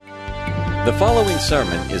The following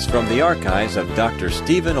sermon is from the archives of Dr.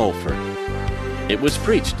 Stephen Olford. It was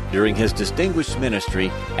preached during his distinguished ministry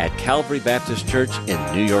at Calvary Baptist Church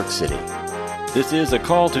in New York City. This is a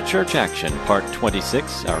Call to Church Action, Part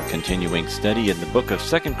 26, our continuing study in the book of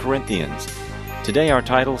 2 Corinthians. Today our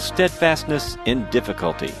title, Steadfastness in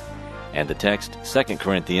Difficulty, and the text 2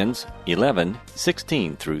 Corinthians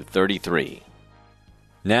 11:16 through 33.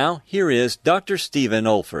 Now, here is Dr. Stephen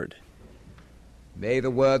Olford. May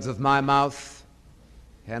the words of my mouth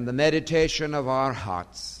and the meditation of our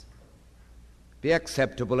hearts be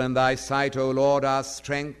acceptable in thy sight, O Lord, our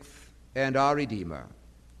strength and our Redeemer.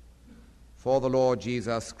 For the Lord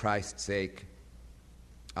Jesus Christ's sake.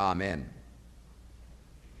 Amen.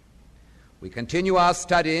 We continue our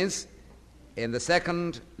studies in the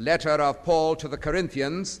second letter of Paul to the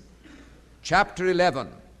Corinthians, chapter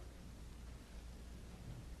 11.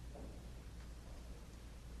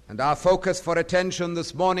 And our focus for attention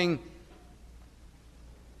this morning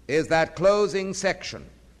is that closing section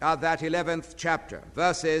of that 11th chapter,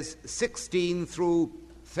 verses 16 through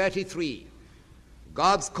 33.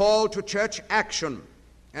 God's call to church action.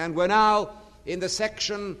 And we're now in the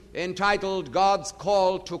section entitled God's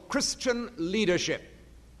Call to Christian Leadership.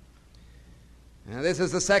 And this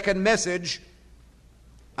is the second message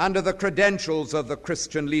under the credentials of the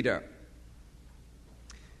Christian leader.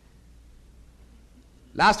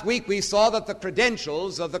 Last week we saw that the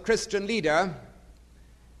credentials of the Christian leader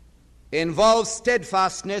involve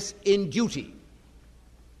steadfastness in duty.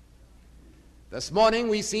 This morning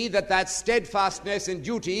we see that that steadfastness in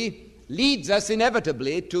duty leads us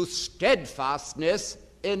inevitably to steadfastness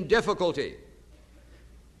in difficulty.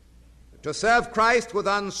 To serve Christ with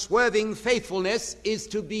unswerving faithfulness is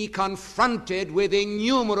to be confronted with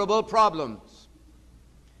innumerable problems.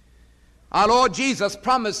 Our Lord Jesus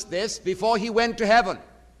promised this before he went to heaven,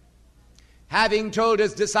 having told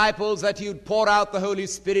his disciples that he would pour out the Holy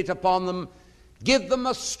Spirit upon them, give them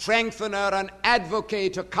a strengthener, an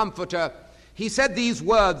advocate, a comforter. He said these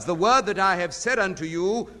words, "The word that I have said unto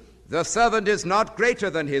you, the servant is not greater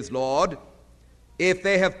than his Lord. If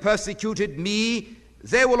they have persecuted me,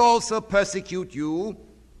 they will also persecute you.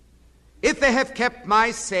 If they have kept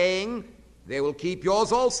my saying, they will keep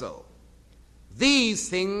yours also. These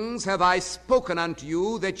things have I spoken unto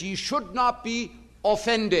you, that ye should not be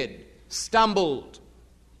offended, stumbled.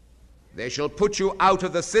 They shall put you out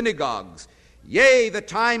of the synagogues. Yea, the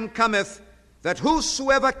time cometh, that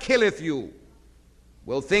whosoever killeth you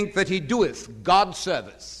will think that he doeth God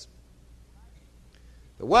service."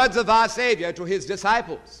 The words of our Savior to his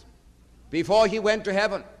disciples before he went to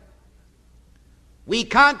heaven. We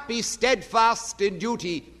can't be steadfast in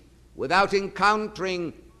duty without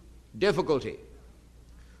encountering difficulty.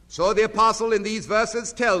 So the apostle in these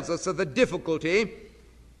verses tells us of the difficulty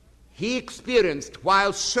he experienced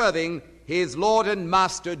while serving his Lord and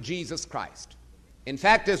Master Jesus Christ. In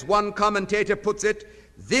fact, as one commentator puts it,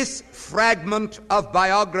 this fragment of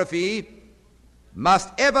biography must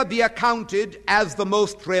ever be accounted as the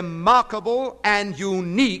most remarkable and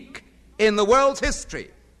unique in the world's history.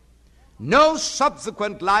 No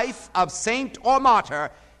subsequent life of saint or martyr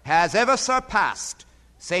has ever surpassed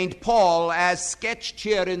St. Paul as sketched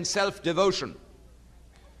here in self-devotion.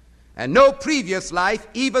 And no previous life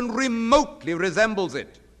even remotely resembles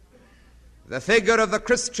it. The figure of the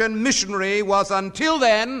Christian missionary was until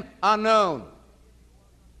then unknown.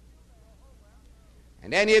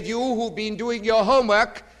 And any of you who've been doing your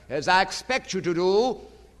homework, as I expect you to do,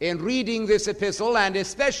 in reading this epistle, and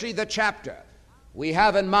especially the chapter we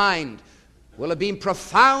have in mind, will have been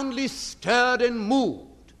profoundly stirred and moved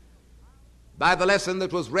by the lesson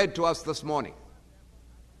that was read to us this morning.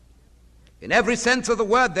 In every sense of the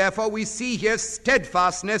word, therefore, we see here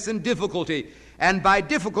steadfastness in difficulty. And by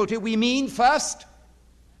difficulty we mean, first,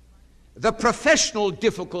 the professional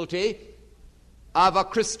difficulty of a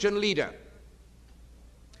Christian leader.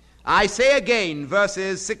 I say again,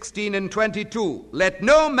 verses 16 and 22, "Let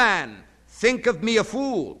no man think of me a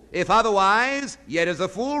fool, if otherwise, yet as a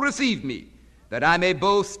fool receive me, that I may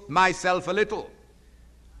boast myself a little."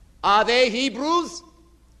 Are they Hebrews?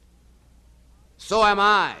 So am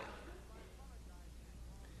I.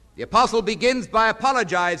 The apostle begins by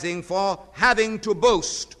apologizing for having to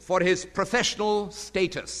boast for his professional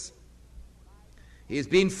status. He's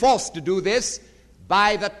been forced to do this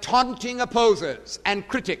by the taunting opposers and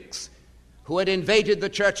critics who had invaded the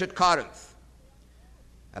church at Corinth.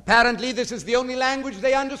 Apparently, this is the only language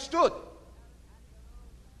they understood.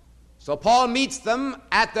 So Paul meets them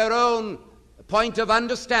at their own point of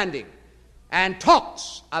understanding and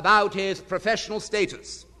talks about his professional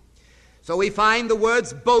status. So we find the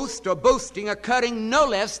words boast or boasting occurring no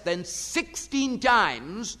less than 16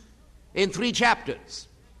 times in 3 chapters.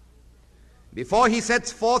 Before he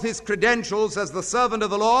sets forth his credentials as the servant of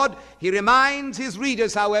the Lord, he reminds his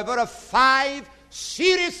readers, however, of 5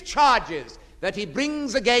 serious charges that he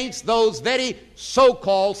brings against those very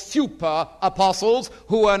so-called super apostles,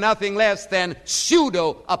 who were nothing less than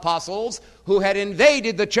pseudo apostles, who had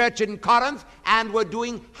invaded the church in Corinth and were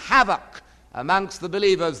doing havoc amongst the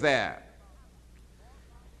believers there.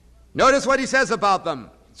 Notice what he says about them.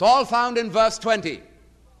 It's all found in verse 20.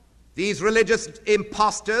 These religious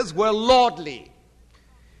impostors were lordly.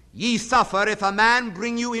 Ye suffer if a man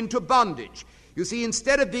bring you into bondage. You see,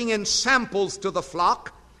 instead of being ensamples to the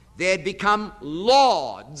flock, they had become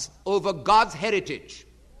lords over God's heritage,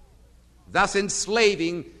 thus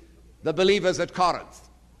enslaving the believers at Corinth.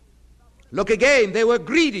 Look again, they were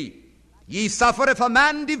greedy. Ye suffer if a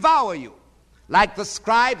man devour you. Like the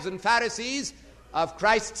scribes and Pharisees of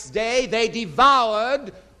Christ's day, they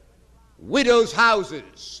devoured widows'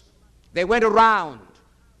 houses. They went around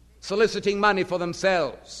soliciting money for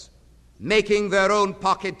themselves, making their own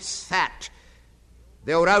pockets fat.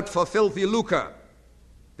 They were out for filthy lucre.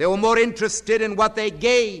 They were more interested in what they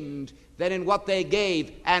gained than in what they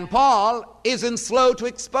gave. And Paul isn't slow to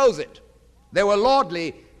expose it. They were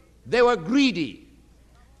lordly. They were greedy.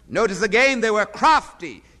 Notice again, they were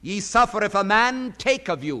crafty. Ye suffer if a man take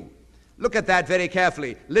of you. Look at that very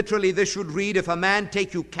carefully. Literally, this should read, if a man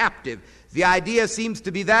take you captive. The idea seems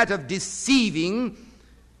to be that of deceiving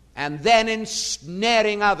and then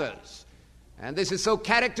ensnaring others. And this is so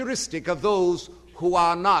characteristic of those who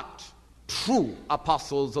are not true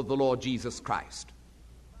apostles of the Lord Jesus Christ.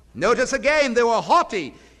 Notice again, they were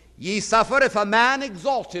haughty. Ye suffer if a man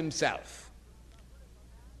exalt himself.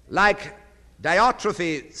 Like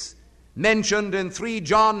Diotrephes, mentioned in 3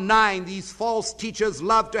 John 9, these false teachers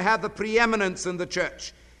love to have the preeminence in the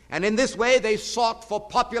church. And in this way they sought for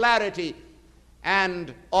popularity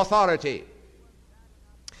and authority.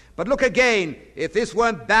 But look again, if this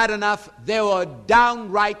weren't bad enough, they were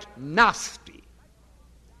downright nasty.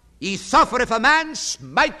 Ye suffer if a man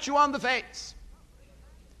smite you on the face.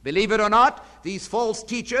 Believe it or not, these false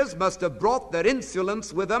teachers must have brought their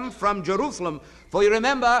insolence with them from Jerusalem. For you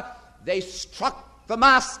remember, they struck the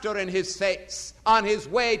Master in his face on his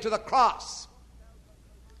way to the cross.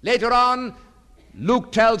 Later on,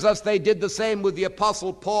 Luke tells us they did the same with the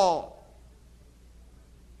Apostle Paul.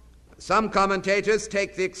 Some commentators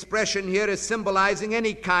take the expression here as symbolizing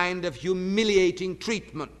any kind of humiliating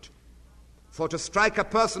treatment. For to strike a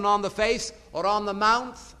person on the face or on the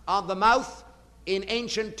mouth in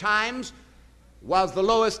ancient times was the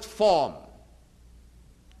lowest form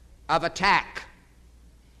of attack.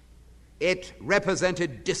 It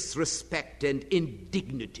represented disrespect and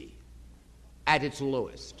indignity at its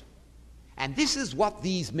lowest. And this is what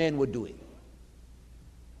these men were doing.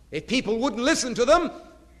 If people wouldn't listen to them,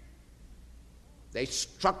 they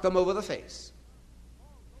struck them over the face.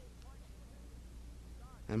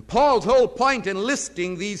 And Paul's whole point in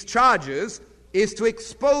listing these charges is to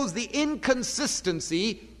expose the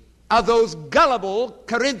inconsistency of those gullible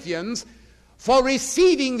Corinthians for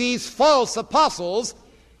receiving these false apostles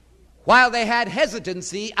while they had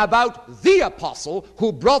hesitancy about the apostle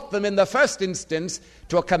who brought them in the first instance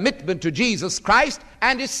to a commitment to Jesus Christ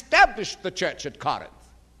and established the church at Corinth.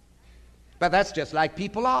 But that's just like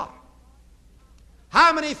people are.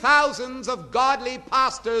 How many thousands of godly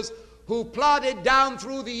pastors who plodded down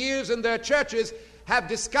through the years in their churches have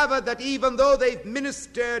discovered that even though they've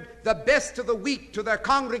ministered the best of the week to their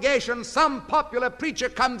congregation, some popular preacher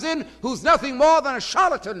comes in who's nothing more than a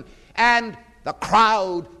charlatan, and the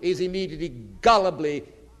crowd is immediately gullibly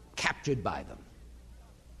captured by them.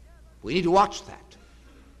 We need to watch that.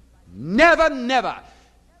 Never, never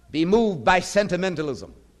be moved by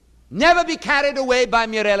sentimentalism. Never be carried away by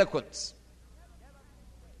mere eloquence.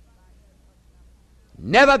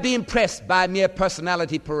 Never be impressed by mere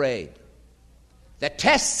personality parade. The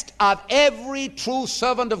test of every true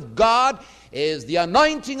servant of God is the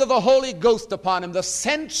anointing of the Holy Ghost upon him, the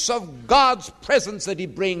sense of God's presence that he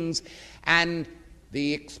brings, and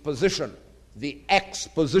the exposition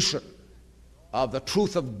of the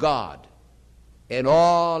truth of God in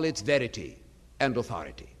all its verity and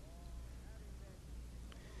authority.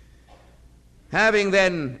 Having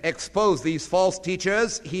then exposed these false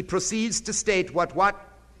teachers, he proceeds to state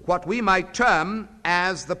what we might term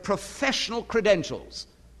as the professional credentials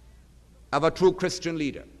of a true Christian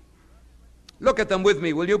leader. Look at them with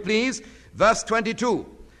me, will you please? Verse 22.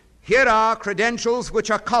 Here are credentials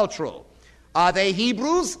which are cultural. Are they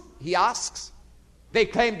Hebrews? He asks. They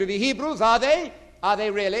claim to be Hebrews, are they? Are they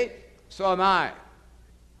really? So am I.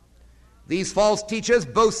 These false teachers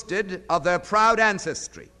boasted of their proud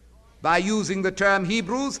ancestry. By using the term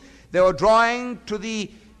Hebrews, They were drawing to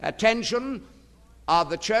the attention of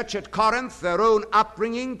the church at Corinth their own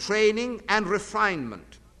upbringing, training, and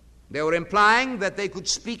refinement. They were implying that they could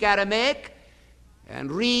speak Aramaic and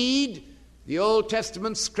read the Old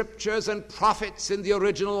Testament scriptures and prophets in the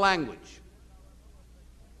original language.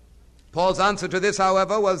 Paul's answer to this,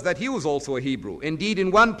 however, was that he was also a Hebrew. Indeed,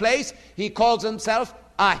 in one place, he calls himself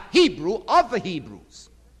a Hebrew of the Hebrews.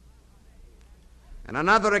 On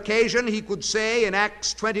another occasion, he could say in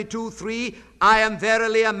Acts 22:3, I am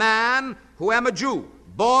verily a man who am a Jew,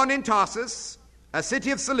 born in Tarsus, a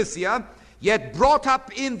city of Cilicia, yet brought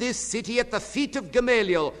up in this city at the feet of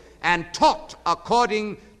Gamaliel, and taught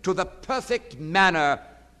according to the perfect manner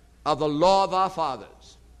of the law of our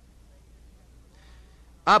fathers.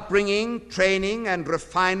 Upbringing, training, and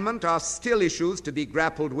refinement are still issues to be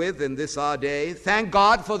grappled with in this our day. Thank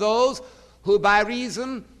God for those who, by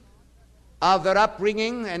reason of their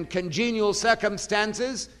upbringing and congenial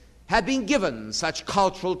circumstances, have been given such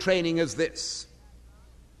cultural training as this.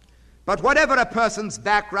 But whatever a person's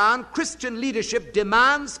background, Christian leadership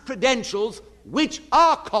demands credentials which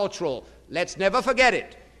are cultural. Let's never forget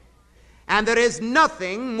it. And there is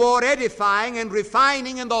nothing more edifying and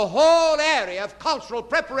refining in the whole area of cultural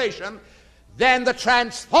preparation than the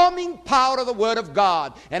transforming power of the Word of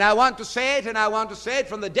God. And I want to say it, and I want to say it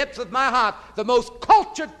from the depths of my heart. The most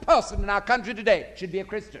cultured person in our country today should be a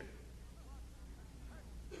Christian.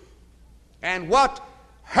 And what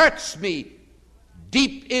hurts me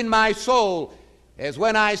deep in my soul is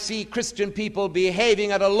when I see Christian people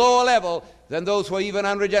behaving at a lower level than those who are even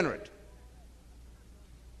unregenerate.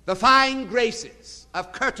 The fine graces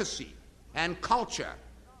of courtesy and culture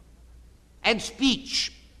and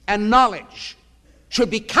speech and knowledge should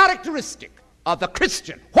be characteristic of the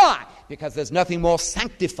Christian. Why? Because there's nothing more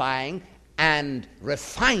sanctifying and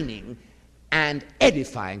refining and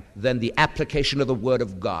edifying than the application of the Word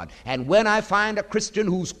of God. And when I find a Christian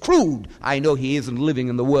who's crude, I know he isn't living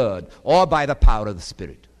in the Word or by the power of the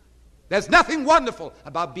Spirit. There's nothing wonderful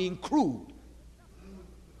about being crude.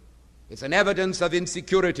 It's an evidence of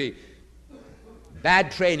insecurity,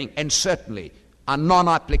 bad training, and certainly a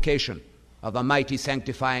non-application of the mighty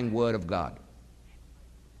sanctifying Word of God.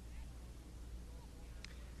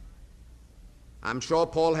 I'm sure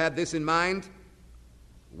Paul had this in mind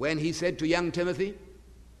when he said to young Timothy,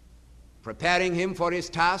 preparing him for his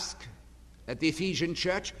task at the Ephesian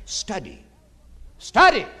church, study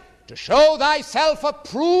to show thyself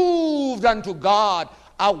approved unto God,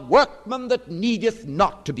 a workman that needeth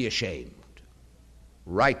not to be ashamed,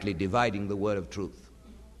 rightly dividing the word of truth.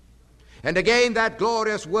 And again, that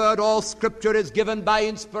glorious word, all Scripture is given by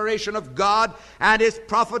inspiration of God and is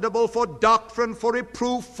profitable for doctrine, for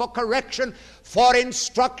reproof, for correction, for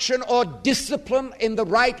instruction or discipline in the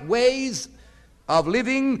right ways of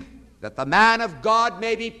living, that the man of God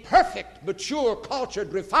may be perfect, mature,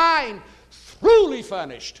 cultured, refined, truly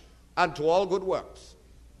furnished unto all good works.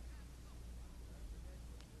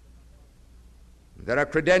 There are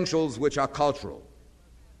credentials which are cultural.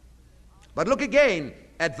 But look again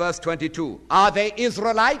at verse 22. Are they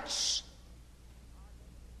Israelites?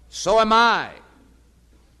 So am I.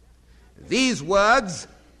 These words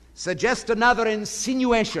suggest another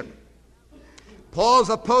insinuation.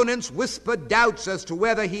 Paul's opponents whispered doubts as to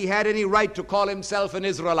whether he had any right to call himself an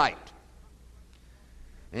Israelite.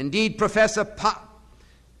 Indeed, Professor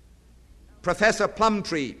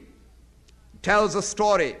Plumtree tells a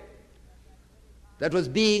story that was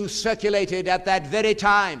being circulated at that very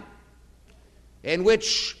time, in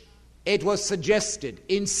which it was suggested,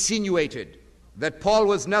 insinuated, that Paul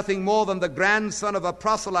was nothing more than the grandson of a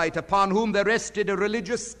proselyte upon whom there rested a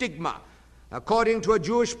religious stigma. According to a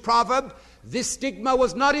Jewish proverb, this stigma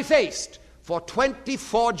was not effaced for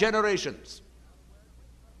 24 generations.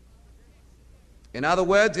 In other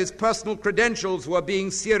words, his personal credentials were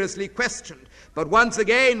being seriously questioned. But once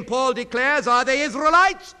again, Paul declares, are they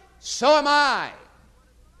Israelites? So am I.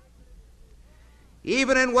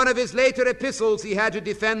 Even in one of his later epistles, he had to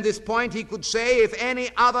defend this point. He could say, if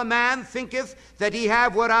any other man thinketh that he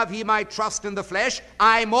have whereof he might trust in the flesh,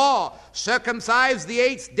 I more, circumcised the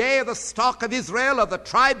 8th day of the stock of Israel, of the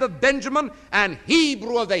tribe of Benjamin, and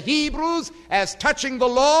Hebrew of the Hebrews, as touching the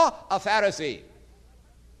law, a Pharisee.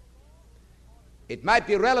 It might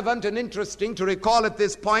be relevant and interesting to recall at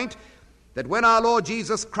this point that when our Lord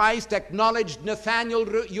Jesus Christ acknowledged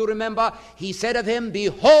Nathanael, you remember, he said of him,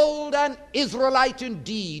 behold an Israelite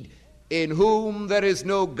indeed, in whom there is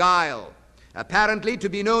no guile. Apparently, to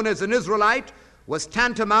be known as an Israelite was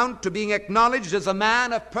tantamount to being acknowledged as a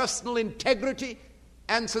man of personal integrity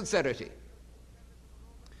and sincerity.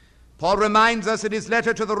 Paul reminds us in his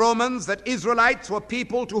letter to the Romans that Israelites were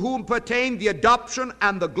people to whom pertained the adoption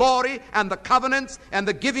and the glory and the covenants and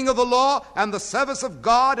the giving of the law and the service of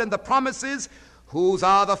God and the promises, whose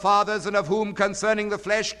are the fathers, and of whom concerning the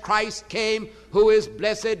flesh Christ came, who is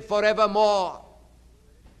blessed forevermore.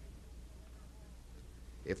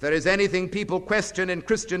 If there is anything people question in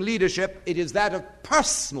Christian leadership, it is that of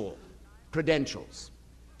personal credentials.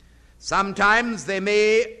 Sometimes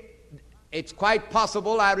it's quite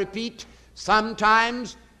possible, I repeat,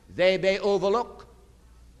 sometimes they may overlook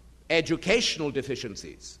educational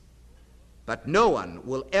deficiencies, but no one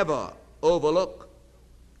will ever overlook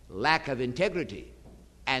lack of integrity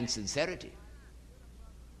and sincerity.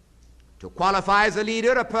 To qualify as a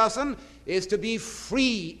leader, a person is to be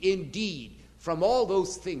free indeed from all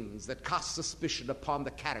those things that cast suspicion upon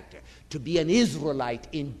the character, to be an Israelite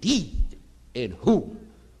indeed, in whom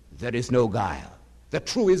there is no guile, the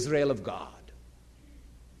true Israel of God.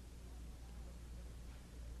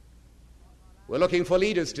 We're looking for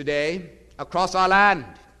leaders today across our land,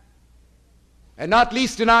 and not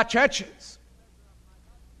least in our churches.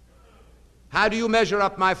 How do you measure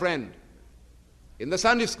up, my friend? In the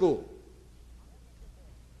Sunday school,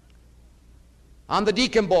 on the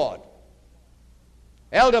deacon board,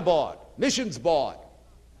 elder board, missions board,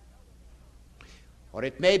 or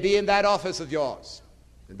it may be in that office of yours,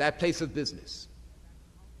 in that place of business.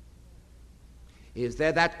 Is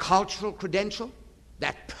there that cultural credential,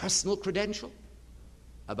 that personal credential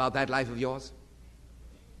about that life of yours?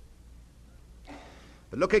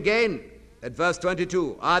 But look again at verse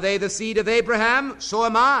 22. Are they the seed of Abraham? So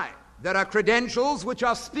am I. There are credentials which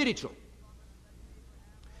are spiritual.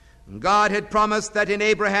 God had promised that in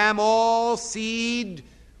Abraham all seed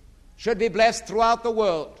should be blessed throughout the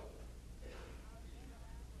world.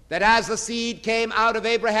 That as the seed came out of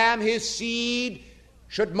Abraham, his seed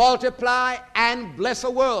should multiply and bless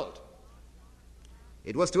a world.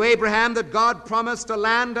 It was to Abraham that God promised a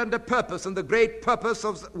land and a purpose, and the great purpose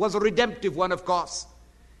was a redemptive one, of course.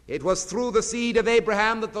 It was through the seed of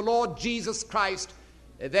Abraham that the Lord Jesus Christ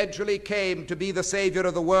eventually came to be the Savior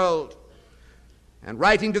of the world. And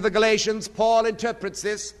writing to the Galatians, Paul interprets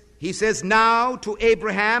this. He says, now to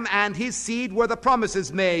Abraham and his seed were the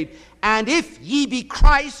promises made. And if ye be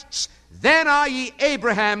Christ's, then are ye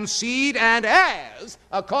Abraham's seed, and heirs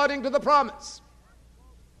according to the promise.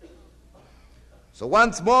 So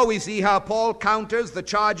once more we see how Paul counters the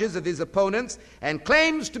charges of his opponents and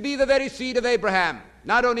claims to be the very seed of Abraham,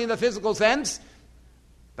 not only in the physical sense,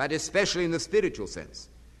 but especially in the spiritual sense.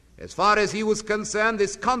 As far as he was concerned,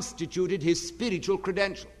 this constituted his spiritual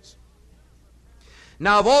credentials.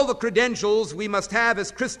 Now, of all the credentials we must have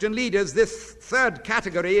as Christian leaders, this third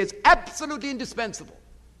category is absolutely indispensable.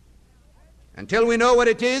 Until we know what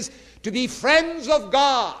it is to be friends of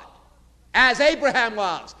God, as Abraham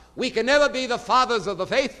was, we can never be the fathers of the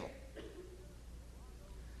faithful.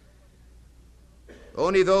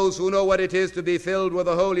 Only those who know what it is to be filled with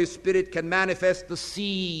the Holy Spirit can manifest the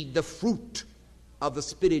seed, the fruit of the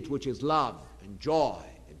Spirit, which is love and joy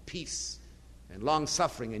and peace and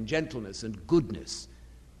long-suffering and gentleness and goodness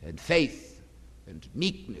and faith and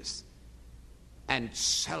meekness and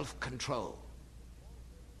self-control.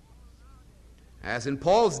 As in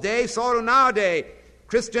Paul's day, so in our day,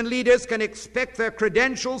 Christian leaders can expect their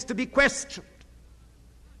credentials to be questioned.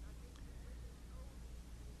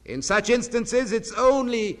 In such instances, it's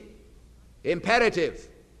only imperative,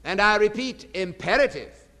 and I repeat,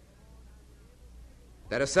 imperative,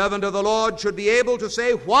 that a servant of the Lord should be able to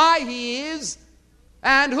say why he is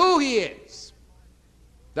and who he is,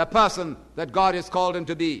 the person that God has called him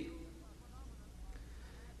to be.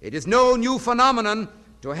 It is no new phenomenon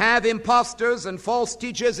to have impostors and false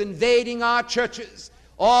teachers invading our churches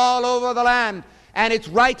all over the land, and it's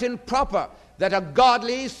right and proper that a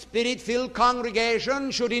godly, spirit-filled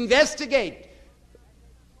congregation should investigate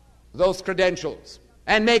those credentials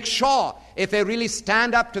and make sure if they really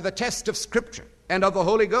stand up to the test of Scripture and of the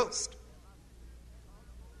Holy Ghost.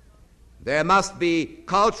 There must be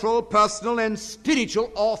cultural, personal, and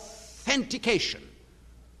spiritual authentication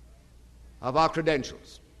of our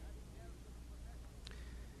credentials.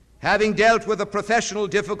 Having dealt with a professional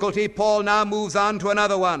difficulty, Paul now moves on to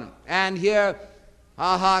another one. And here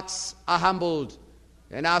our hearts are humbled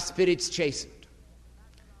and our spirits chastened.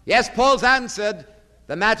 Yes, Paul's answered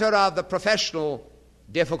the matter of the professional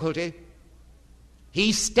difficulty.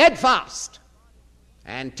 He's steadfast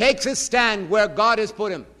and takes his stand where God has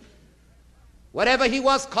put him. Whatever he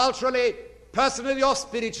was culturally, personally, or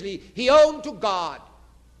spiritually, he owned to God,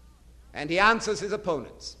 and he answers his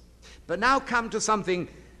opponents. But now come to something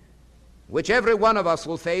which every one of us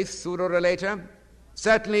will face sooner or later.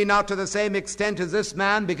 Certainly not to the same extent as this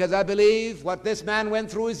man, because I believe what this man went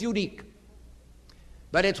through is unique.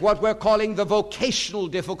 But it's what we're calling the vocational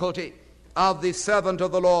difficulty of the servant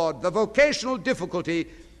of the Lord, the vocational difficulty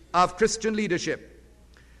of Christian leadership.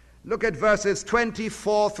 Look at verses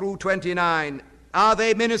 24 through 29. Are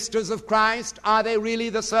they ministers of Christ? Are they really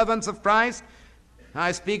the servants of Christ?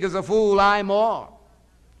 I speak as a fool, I more.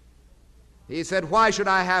 He said, why should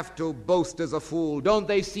I have to boast as a fool? Don't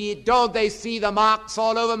they see it? Don't they see the marks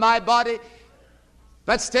all over my body?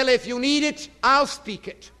 But still, if you need it, I'll speak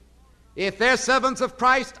it. If they're servants of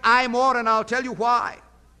Christ, I more, and I'll tell you why.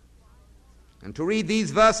 And to read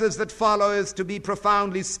these verses that follow is to be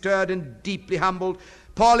profoundly stirred and deeply humbled.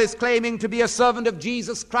 Paul is claiming to be a servant of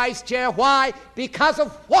Jesus Christ here. Why? Because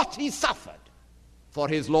of what he suffered for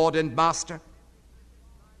his Lord and Master.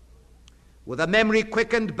 With a memory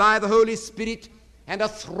quickened by the Holy Spirit and a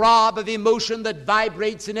throb of emotion that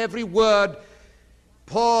vibrates in every word,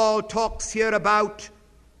 Paul talks here about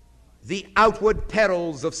the outward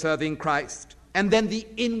perils of serving Christ and then the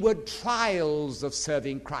inward trials of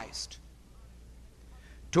serving Christ.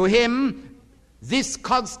 To him, this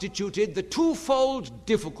constituted the twofold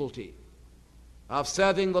difficulty of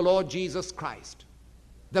serving the Lord Jesus Christ,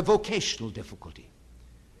 the vocational difficulty.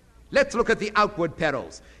 Let's look at the outward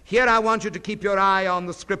perils. Here I want you to keep your eye on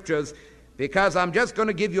the Scriptures, because I'm just going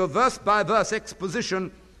to give you a verse-by-verse exposition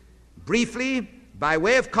briefly by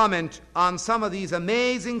way of comment on some of these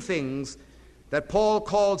amazing things that Paul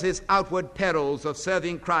calls his outward perils of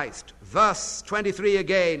serving Christ. Verse 23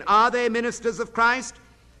 again, are they ministers of Christ?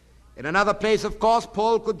 In another place, of course,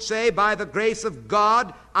 Paul could say, by the grace of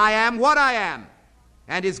God, I am what I am.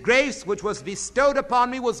 And his grace, which was bestowed upon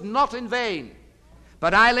me, was not in vain.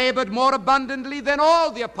 But I labored more abundantly than all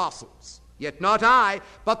the apostles. Yet not I,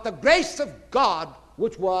 but the grace of God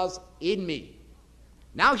which was in me.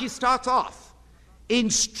 Now he starts off in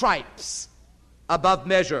stripes above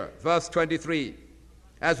measure, verse 23.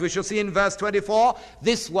 As we shall see in verse 24,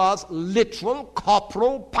 this was literal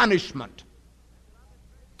corporal punishment.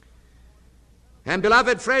 And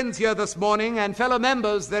beloved friends here this morning and fellow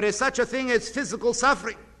members, there is such a thing as physical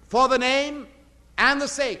suffering for the name and the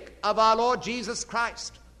sake of our Lord Jesus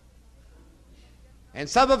Christ. And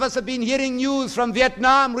some of us have been hearing news from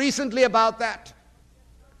Vietnam recently about that.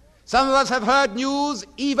 Some of us have heard news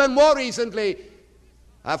even more recently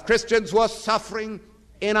of Christians who are suffering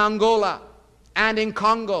in Angola and in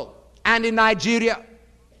Congo and in Nigeria,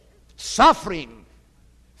 suffering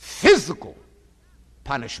physical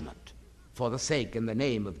punishment for the sake and the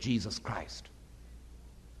name of Jesus Christ.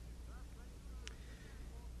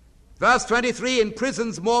 Verse 23, in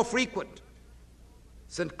prisons more frequent.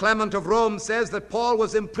 St. Clement of Rome says that Paul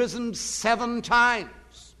was imprisoned 7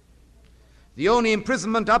 times. The only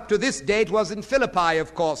imprisonment up to this date was in Philippi,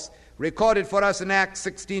 of course, recorded for us in Acts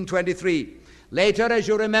 16:23. Later, as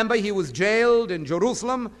you remember, he was jailed in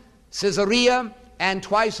Jerusalem, Caesarea, and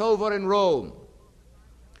twice over in Rome.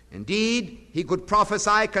 Indeed, he could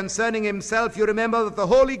prophesy concerning himself. You remember that the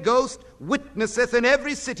Holy Ghost witnesseth in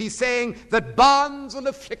every city, saying that bonds and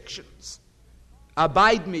afflictions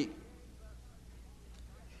abide me.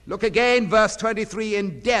 Look again, verse 23,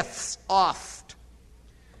 in deaths oft.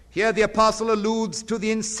 Here the apostle alludes to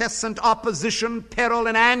the incessant opposition, peril,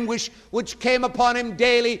 and anguish which came upon him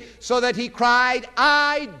daily, so that he cried,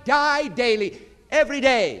 I die daily. Every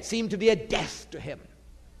day seemed to be a death to him.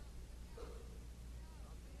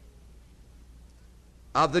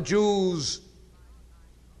 Of the Jews,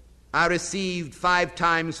 I received 5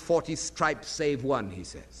 times 40 stripes save one, he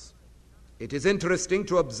says. It is interesting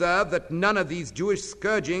to observe that none of these Jewish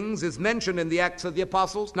scourgings is mentioned in the Acts of the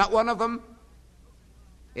Apostles, not one of them.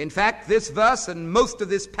 In fact, this verse and most of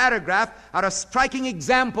this paragraph are a striking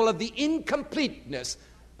example of the incompleteness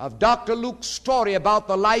of Dr. Luke's story about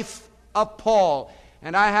the life of Paul.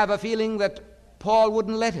 And I have a feeling that Paul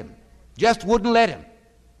wouldn't let him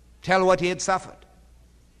tell what he had suffered.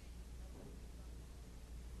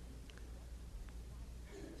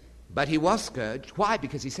 But he was scourged. Why?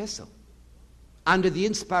 Because he says so. Under the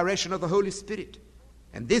inspiration of the Holy Spirit.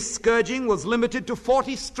 And this scourging was limited to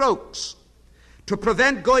 40 strokes. To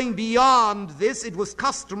prevent going beyond this, it was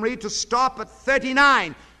customary to stop at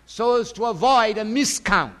 39 so as to avoid a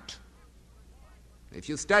miscount. If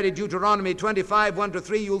you study Deuteronomy 25,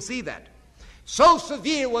 1-3, you'll see that. So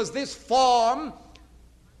severe was this form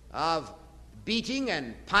of beating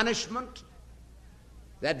and punishment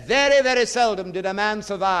that very, very seldom did a man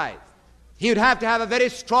survive. He would have to have a very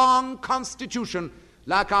strong constitution,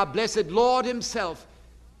 like our blessed Lord himself,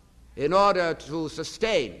 in order to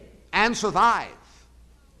sustain and survive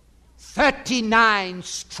 39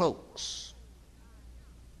 strokes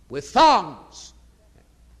with thongs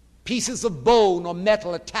pieces of bone or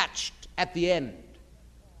metal attached at the end,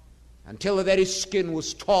 until the very skin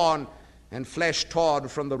was torn and flesh torn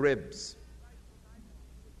from the ribs.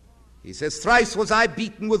 He says, "Thrice was I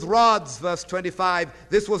beaten with rods," verse 25.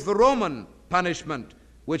 This was the Roman punishment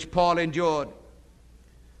which Paul endured.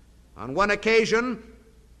 On one occasion,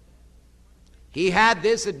 he had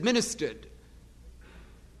this administered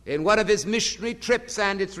in one of his missionary trips,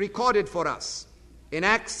 and it's recorded for us in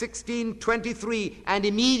Acts 16:23. And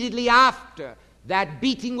immediately after that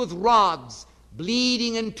beating with rods,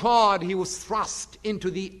 bleeding and torn, he was thrust into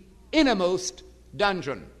the innermost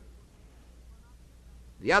dungeon.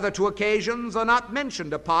 The other two occasions are not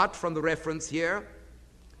mentioned apart from the reference here.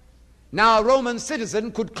 Now, a Roman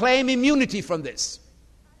citizen could claim immunity from this.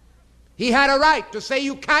 He had a right to say,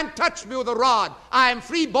 "You can't touch me with a rod. I am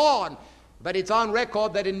free-born." But it's on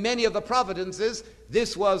record that in many of the providences,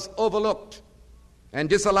 this was overlooked and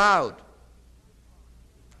disallowed.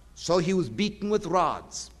 So he was beaten with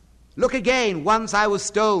rods. Look again, "Once I was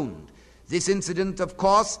stoned." This incident, of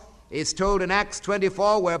course, is told in Acts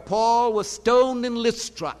 24, where Paul was stoned in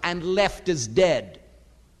Lystra and left as dead.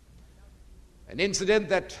 An incident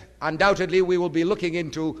that undoubtedly we will be looking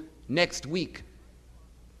into next week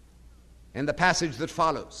in the passage that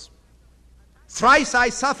follows. "Thrice I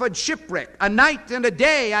suffered shipwreck. A night and a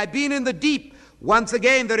day I've been in the deep." Once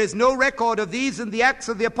again, there is no record of these in the Acts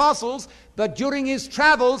of the Apostles, but during his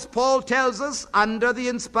travels, Paul tells us, under the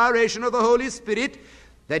inspiration of the Holy Spirit,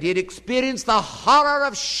 that he had experienced the horror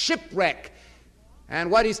of shipwreck. And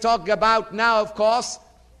what he's talking about now, of course,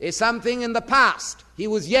 is something in the past. He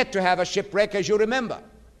was yet to have a shipwreck, as you remember.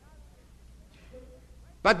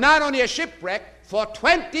 But not only a shipwreck, for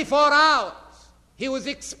 24 hours he was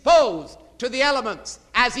exposed to the elements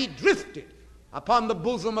as he drifted upon the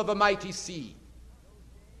bosom of a mighty sea.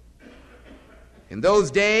 In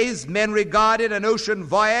those days, men regarded an ocean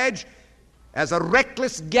voyage as a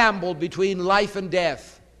reckless gamble between life and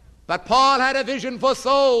death. But Paul had a vision for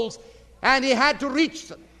souls, and he had to reach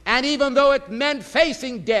them. And even though it meant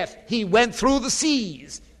facing death, he went through the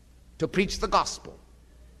seas to preach the gospel.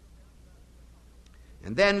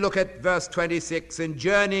 And then look at verse 26. "In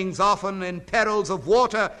journeyings often, in perils of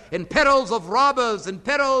water, in perils of robbers, in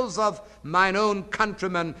perils of mine own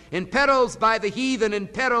countrymen, in perils by the heathen, in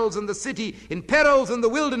perils in the city, in perils in the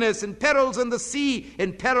wilderness, in perils in the sea,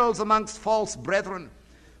 in perils amongst false brethren."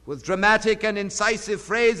 With dramatic and incisive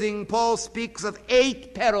phrasing, Paul speaks of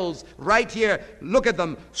 8 perils right here. Look at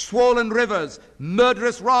them. Swollen rivers,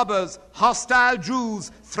 murderous robbers, hostile Jews,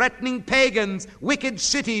 threatening pagans, wicked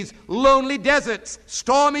cities, lonely deserts,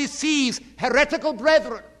 stormy seas, heretical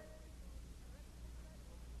brethren.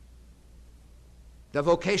 The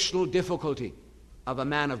vocational difficulty of a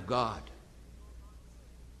man of God.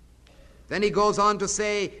 Then he goes on to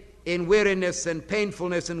say, "In weariness and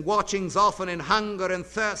painfulness, in watchings often, in hunger and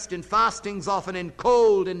thirst, in fastings often, in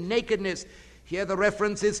cold and nakedness." Here the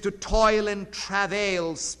reference is to toil and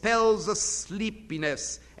travail, spells of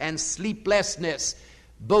sleepiness and sleeplessness.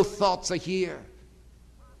 Both thoughts are here.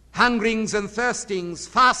 Hungerings and thirstings,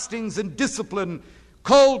 fastings and discipline,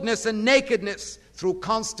 coldness and nakedness through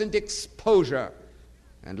constant exposure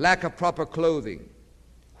and lack of proper clothing.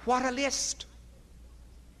 What a list!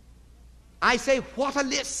 I say, what a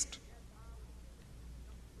list!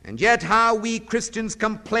 And yet how we Christians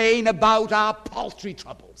complain about our paltry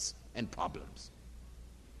troubles and problems.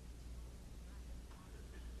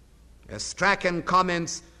 As Strachan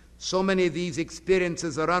comments, so many of these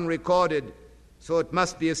experiences are unrecorded, so it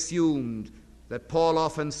must be assumed that Paul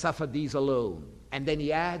often suffered these alone. And then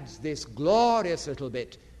he adds this glorious little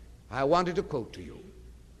bit I wanted to quote to you.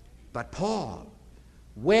 "But Paul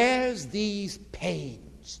wears these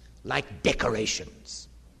pains like decorations."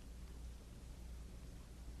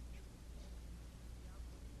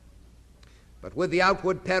 But with the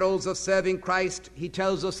outward perils of serving Christ, he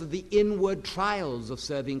tells us of the inward trials of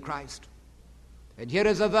serving Christ. And here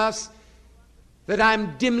is a verse that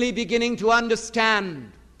I'm dimly beginning to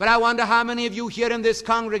understand, but I wonder how many of you here in this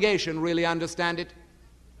congregation really understand it.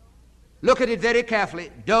 Look at it very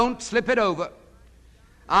carefully. Don't slip it over.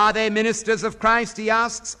 "Are they ministers of Christ?" he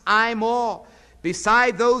asks. "Aye, more.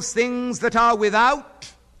 Beside those things that are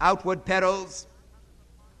without, outward perils,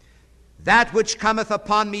 that which cometh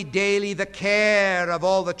upon me daily, the care of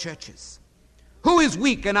all the churches. Who is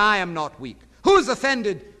weak, and I am not weak? Who is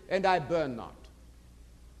offended, and I burn not?"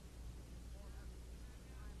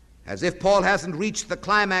 As if Paul hasn't reached the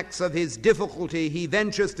climax of his difficulty, he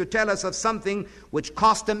ventures to tell us of something which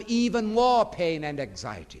cost him even more pain and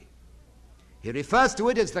anxiety. He refers to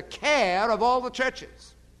it as the care of all the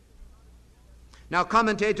churches. Now,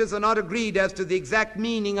 commentators are not agreed as to the exact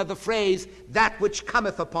meaning of the phrase, that which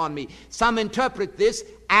cometh upon me. Some interpret this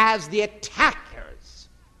as the attackers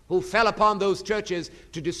who fell upon those churches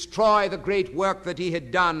to destroy the great work that he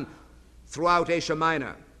had done throughout Asia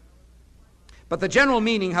Minor. But the general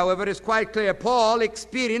meaning, however, is quite clear. Paul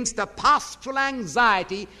experienced a pastoral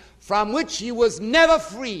anxiety from which he was never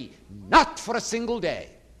free, not for a single day.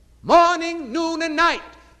 Morning, noon, and night,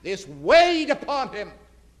 this weighed upon him,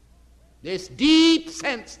 this deep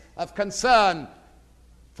sense of concern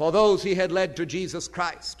for those he had led to Jesus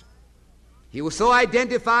Christ. He was so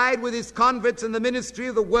identified with his converts in the ministry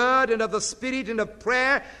of the Word and of the Spirit and of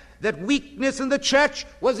prayer that weakness in the church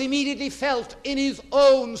was immediately felt in his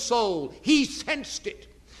own soul. He sensed it.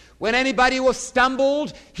 When anybody was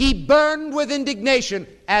stumbled, he burned with indignation,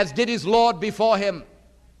 as did his Lord before him.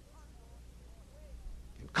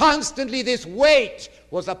 And constantly this weight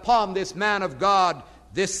was upon this man of God,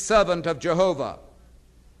 this servant of Jehovah.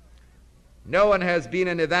 No one has been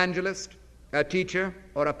an evangelist, a teacher,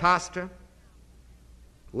 or a pastor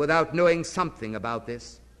without knowing something about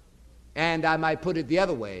this. And I might put it the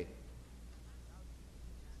other way.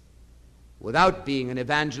 Without being an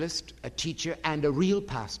evangelist, a teacher, and a real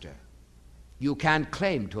pastor, you can't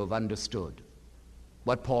claim to have understood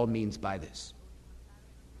what Paul means by this.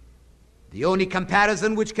 The only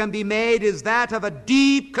comparison which can be made is that of a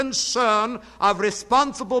deep concern of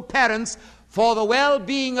responsible parents for the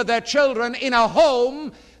well-being of their children in a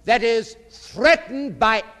home that is threatened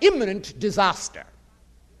by imminent disaster.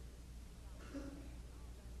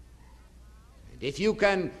 And if you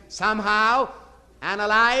can somehow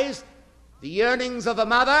analyze the yearnings of a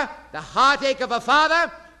mother, the heartache of a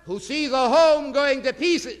father who sees a home going to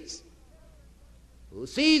pieces, who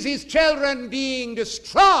sees his children being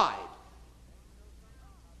destroyed,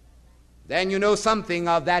 then you know something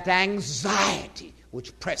of that anxiety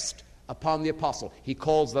which pressed upon the apostle. He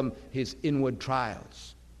calls them his inward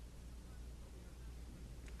trials.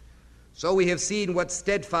 So we have seen what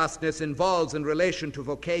steadfastness involves in relation to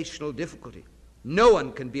vocational difficulty. No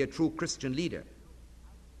one can be a true Christian leader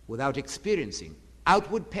without experiencing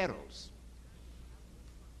outward perils,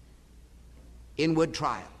 inward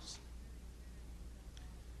trials.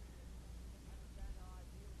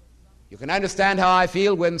 You can understand how I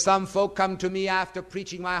feel when some folk come to me after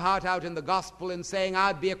preaching my heart out in the gospel and saying,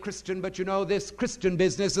 I'd be a Christian, but you know, this Christian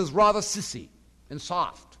business is rather sissy and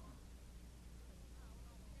soft.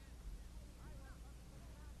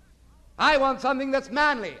 I want something that's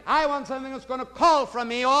manly. I want something that's going to call from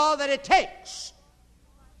me all that it takes.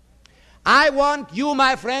 I want you,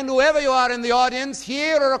 my friend, whoever you are in the audience,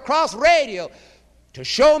 here or across radio, to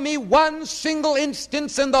show me one single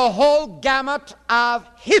instance in the whole gamut of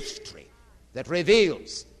history that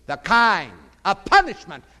reveals the kind of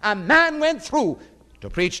punishment a man went through to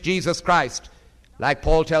preach Jesus Christ, like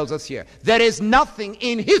Paul tells us here. There is nothing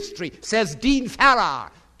in history, says Dean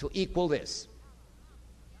Farrar, to equal this.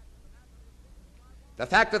 The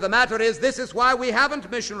fact of the matter is, this is why we haven't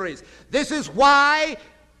missionaries. This is why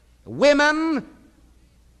women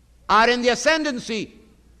are in the ascendancy,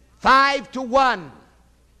 5-1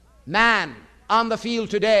 man on the field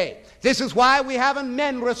today. This is why we haven't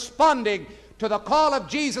men responding to the call of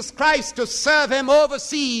Jesus Christ to serve him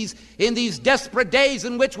overseas in these desperate days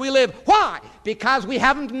in which we live. Why? Because we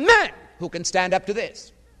haven't men who can stand up to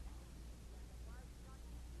this.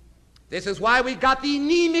 This is why we got the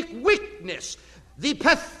anemic weakness, the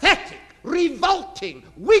pathetic, revolting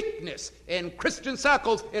weakness in Christian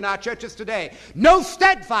circles in our churches today. No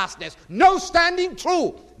steadfastness, no standing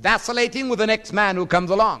true, vacillating with the next man who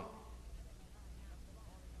comes along.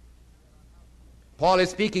 Paul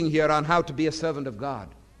is speaking here on how to be a servant of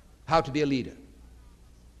God, how to be a leader.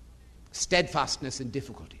 Steadfastness in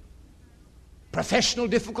difficulty. Professional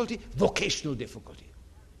difficulty, vocational difficulty.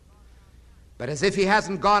 But as if he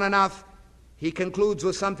hasn't gone enough, he concludes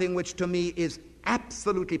with something which to me is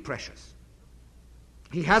absolutely precious.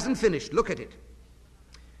 He hasn't finished. Look at it.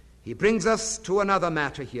 He brings us to another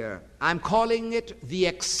matter here. I'm calling it the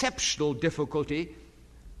exceptional difficulty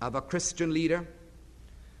of a Christian leader.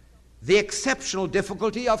 The exceptional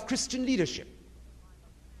difficulty of Christian leadership.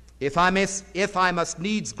 If I must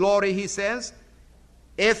needs glory, he says,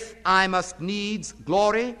 if I must needs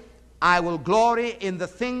glory, I will glory in the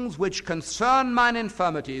things which concern mine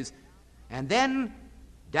infirmities. And then,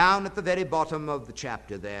 down at the very bottom of the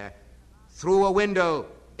chapter there, through a window,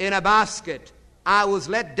 in a basket, I was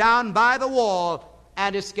let down by the wall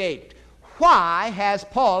and escaped. Why has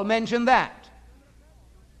Paul mentioned that?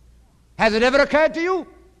 Has it ever occurred to you?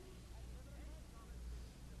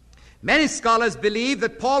 Many scholars believe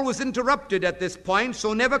that Paul was interrupted at this point,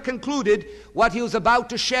 so never concluded what he was about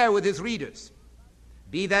to share with his readers.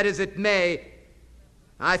 Be that as it may,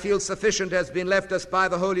 I feel sufficient has been left us by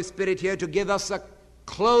the Holy Spirit here to give us a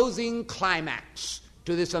closing climax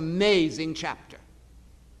to this amazing chapter.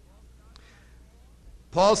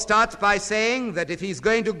 Paul starts by saying that if he's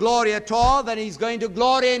going to glory at all, then he's going to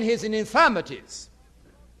glory in his infirmities.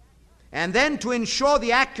 And then to ensure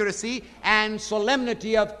the accuracy and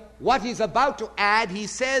solemnity of what he's about to add, he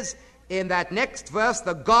says in that next verse,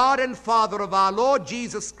 the God and Father of our Lord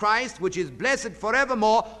Jesus Christ, which is blessed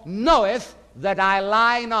forevermore, knoweth that I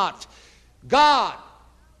lie not. God,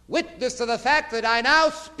 witness to the fact that I now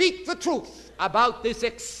speak the truth about this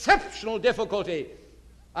exceptional difficulty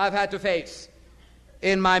I've had to face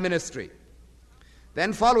in my ministry.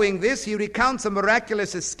 Then following this, he recounts a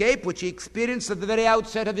miraculous escape which he experienced at the very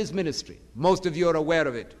outset of his ministry. Most of you are aware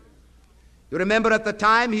of it. You remember at the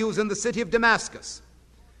time he was in the city of Damascus.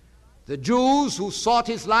 The Jews who sought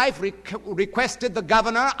his life requested the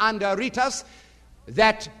governor under Aretas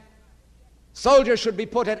that soldiers should be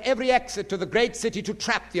put at every exit to the great city to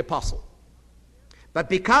trap the apostle. But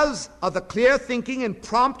because of the clear thinking and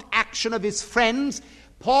prompt action of his friends,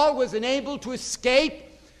 Paul was enabled to escape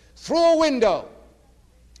through a window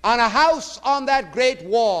on a house on that great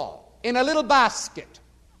wall in a little basket.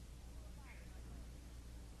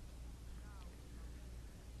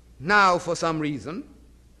 Now, for some reason,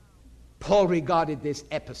 Paul regarded this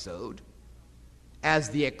episode as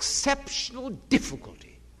the exceptional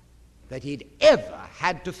difficulty that he'd ever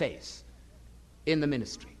had to face in the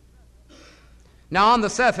ministry. Now, on the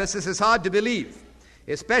surface, this is hard to believe,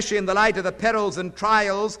 especially in the light of the perils and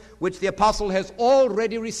trials which the apostle has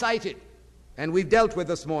already recited and we've dealt with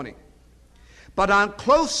this morning. But on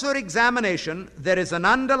closer examination, there is an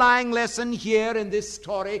underlying lesson here in this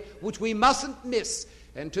story which we mustn't miss.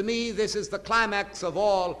 And to me, this is the climax of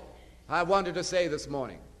all I wanted to say this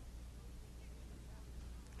morning.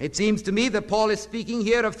 It seems to me that Paul is speaking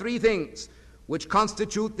here of three things which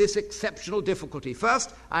constitute this exceptional difficulty.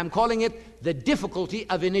 First, I'm calling it the difficulty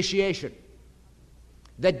of initiation.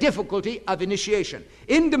 The difficulty of initiation.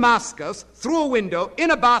 In Damascus, through a window,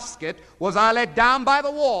 in a basket, was I let down by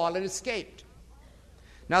the wall and escaped.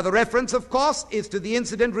 Now the reference, of course, is to the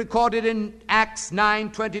incident recorded in Acts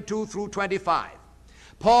 9:22 through 25.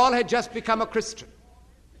 Paul had just become a Christian.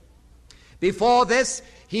 Before this,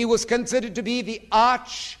 he was considered to be the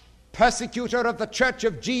arch persecutor of the Church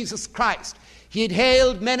of Jesus Christ. He had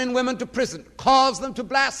haled men and women to prison, caused them to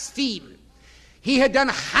blaspheme. He had done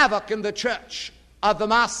havoc in the church of the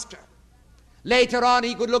Master. Later on,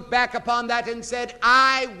 he could look back upon that and said,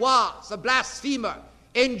 I was a blasphemer,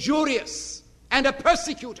 injurious, and a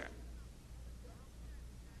persecutor.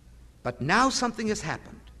 But now something has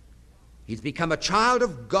happened. He's become a child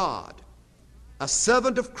of God, a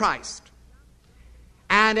servant of Christ.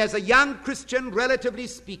 And as a young Christian, relatively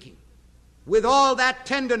speaking, with all that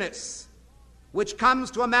tenderness which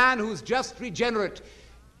comes to a man who's just regenerate,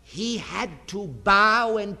 he had to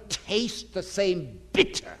bow and taste the same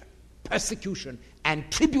bitter persecution and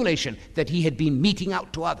tribulation that he had been meting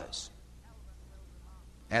out to others.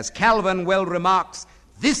 As Calvin well remarks,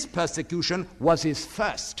 this persecution was his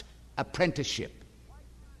first apprenticeship.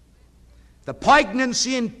 The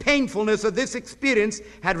poignancy and painfulness of this experience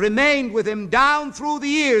had remained with him down through the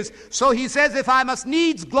years. So he says, if I must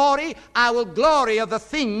needs glory, I will glory of the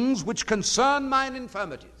things which concern mine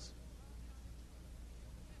infirmities.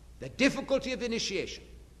 The difficulty of initiation.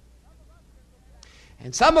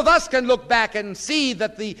 And some of us can look back and see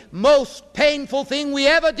that the most painful thing we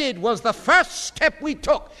ever did was the first step we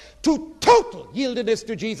took to total yieldedness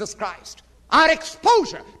to Jesus Christ. Our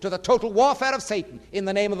exposure to the total warfare of Satan in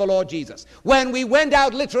the name of the Lord Jesus. When we went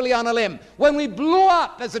out literally on a limb, when we blew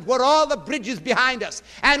up, as it were, all the bridges behind us,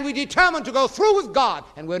 and we determined to go through with God,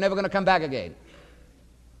 and we're never going to come back again.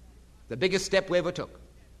 The biggest step we ever took.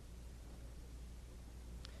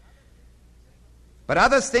 But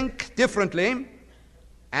others think differently,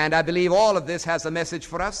 and I believe all of this has a message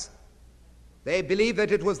for us. They believe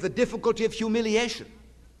that it was the difficulty of humiliation.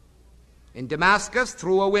 In Damascus,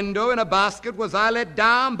 through a window in a basket, was I let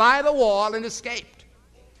down by the wall and escaped.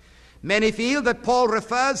 Many feel that Paul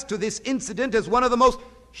refers to this incident as one of the most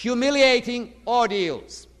humiliating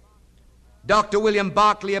ordeals. Dr. William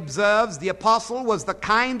Barclay observes the apostle was the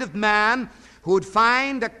kind of man who would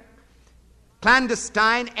find a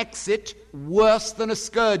clandestine exit worse than a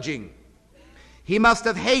scourging. He must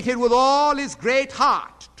have hated with all his great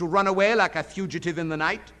heart to run away like a fugitive in the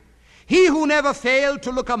night. He who never failed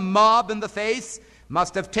to look a mob in the face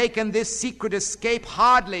must have taken this secret escape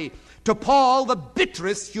hardly. To Paul, the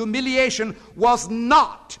bitterest humiliation was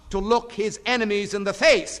not to look his enemies in the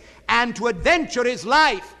face and to adventure his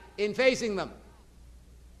life in facing them.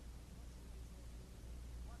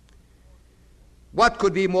 What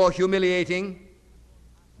could be more humiliating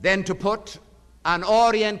than to put an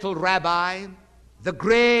Oriental rabbi, the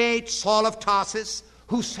great Saul of Tarsus,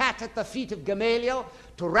 who sat at the feet of Gamaliel,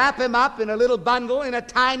 to wrap him up in a little bundle in a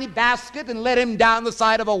tiny basket and let him down the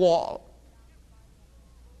side of a wall?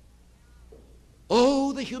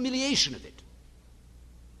 Oh, the humiliation of it.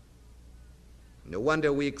 No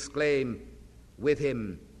wonder we exclaim with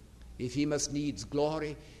him, if he must needs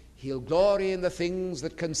glory, he'll glory in the things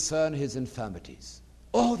that concern his infirmities.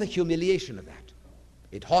 Oh, the humiliation of that.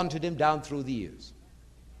 It haunted him down through the years.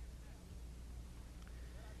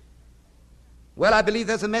 Well, I believe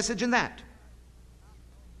there's a message in that.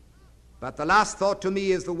 But the last thought to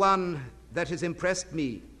me is the one that has impressed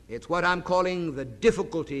me. It's what I'm calling the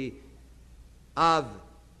difficulty of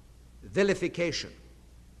vilification.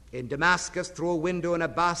 In Damascus, through a window in a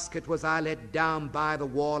basket was I let down by the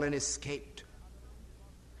wall and escaped.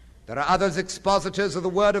 There are others, expositors of the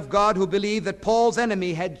Word of God, who believe that Paul's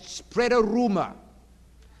enemy had spread a rumor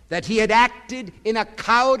that he had acted in a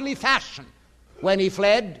cowardly fashion when he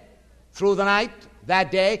fled through the night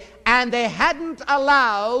that day, and they hadn't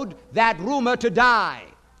allowed that rumor to die.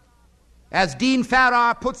 As Dean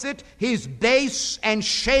Farrar puts it, his base and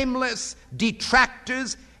shameless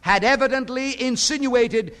detractors had evidently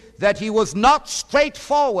insinuated that he was not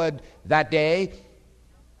straightforward that day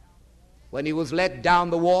when he was let down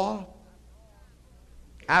the wall.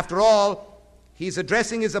 After all, he's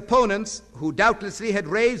addressing his opponents, who doubtlessly had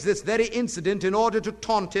raised this very incident in order to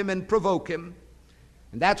taunt him and provoke him.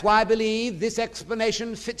 And that's why I believe this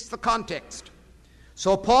explanation fits the context.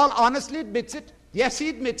 So Paul honestly admits it. Yes, he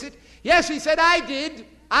admits it. Yes, he said, I did.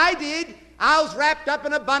 I was wrapped up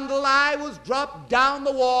in a bundle. I was dropped down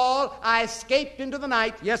the wall. I escaped into the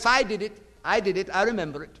night. Yes, I did it. I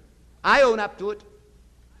remember it. I own up to it.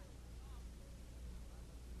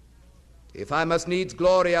 If I must needs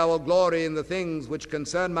glory, I will glory in the things which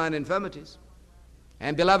concern mine infirmities.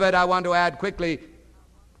 And beloved, I want to add quickly,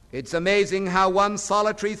 it's amazing how one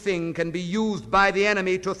solitary thing can be used by the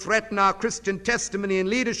enemy to threaten our Christian testimony and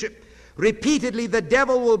leadership. Repeatedly, the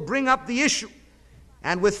devil will bring up the issue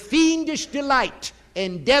and with fiendish delight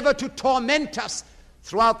endeavor to torment us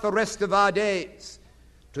throughout the rest of our days.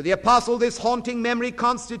 To the apostle, this haunting memory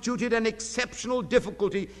constituted an exceptional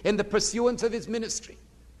difficulty in the pursuance of his ministry.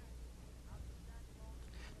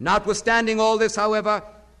 Notwithstanding all this, however,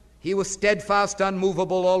 he was steadfast,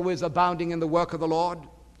 unmovable, always abounding in the work of the Lord.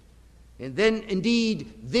 And then,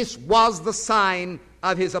 indeed, this was the sign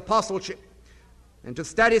of his apostleship. And to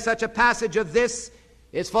study such a passage of this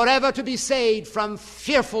is forever to be saved from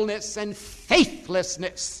fearfulness and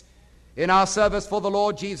faithlessness in our service for the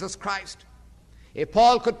Lord Jesus Christ. If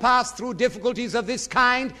Paul could pass through difficulties of this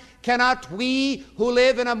kind, cannot we, who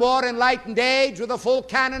live in a more enlightened age with a full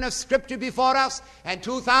canon of Scripture before us and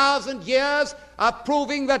 2,000 years of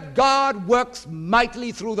proving that God works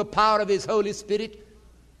mightily through the power of His Holy Spirit?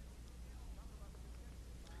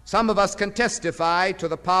 Some of us can testify to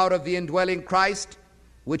the power of the indwelling Christ,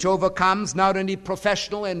 which overcomes not only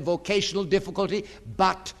professional and vocational difficulty,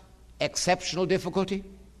 but exceptional difficulty.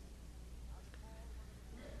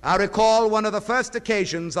 I recall one of the first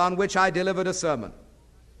occasions on which I delivered a sermon.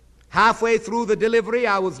 Halfway through the delivery,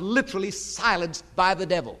 I was literally silenced by the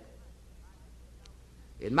devil.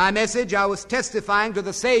 In my message, I was testifying to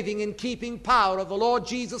the saving and keeping power of the Lord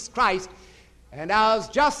Jesus Christ, and I was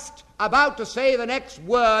just about to say the next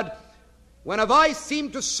word when a voice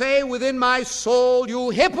seemed to say within my soul, "You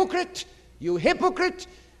hypocrite! You hypocrite!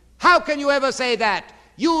 How can you ever say that?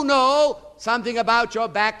 You know something about your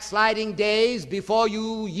backsliding days before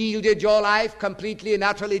you yielded your life completely and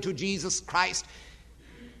utterly to Jesus Christ."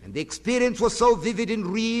 And the experience was so vivid and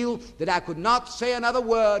real that I could not say another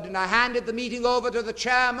word, and I handed the meeting over to the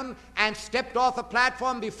chairman and stepped off the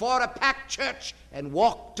platform before a packed church and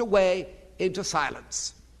walked away into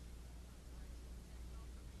silence.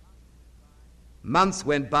 Months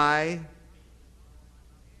went by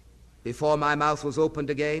before my mouth was opened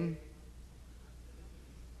again.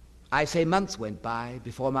 I say months went by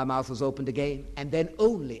before my mouth was opened again, and then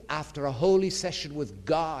only after a holy session with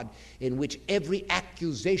God in which every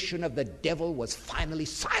accusation of the devil was finally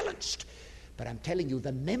silenced. But I'm telling you,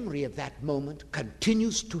 the memory of that moment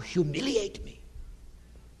continues to humiliate me.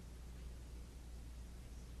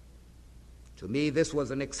 To me, this was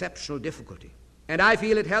an exceptional difficulty, and I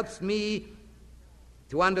feel it helps me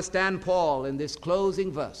to understand Paul in this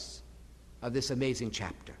closing verse of this amazing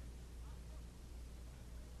chapter.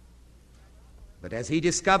 But as he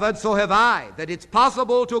discovered, so have I, that it's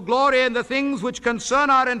possible to glory in the things which concern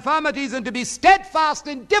our infirmities and to be steadfast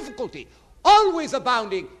in difficulty, always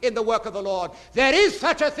abounding in the work of the Lord. There is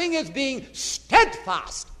such a thing as being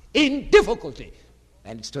steadfast in difficulty.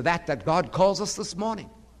 And it's to that God calls us this morning.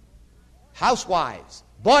 Housewives,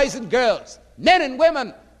 boys and girls, men and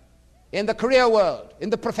women, in the career world, in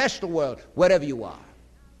the professional world, wherever you are.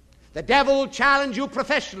 The devil will challenge you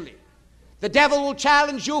professionally. The devil will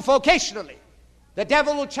challenge you vocationally. The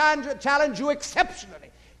devil will challenge you exceptionally.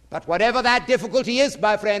 But whatever that difficulty is,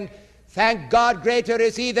 my friend, thank God, greater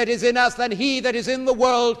is he that is in us than he that is in the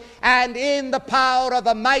world, and in the power of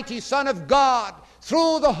the mighty Son of God,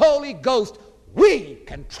 through the Holy Ghost, we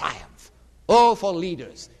can triumph. Oh, for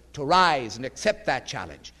leaders to rise and accept that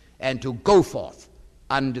challenge and to go forth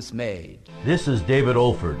undismayed. This is David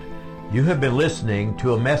Olford. You have been listening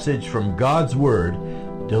to a message from God's Word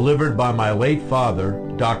delivered by my late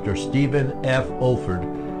father, Dr. Stephen F. Olford,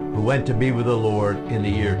 who went to be with the Lord in the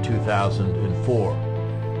year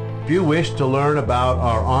 2004. If you wish to learn about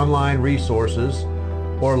our online resources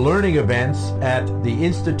or learning events at the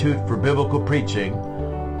Institute for Biblical Preaching,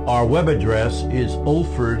 our web address is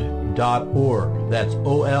olford.org. That's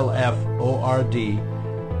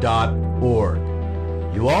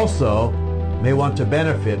olford.org. You also may want to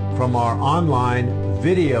benefit from our online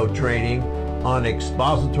video training on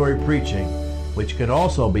expository preaching, which can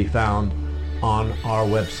also be found on our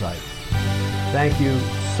website. Thank you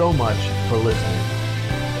so much for listening.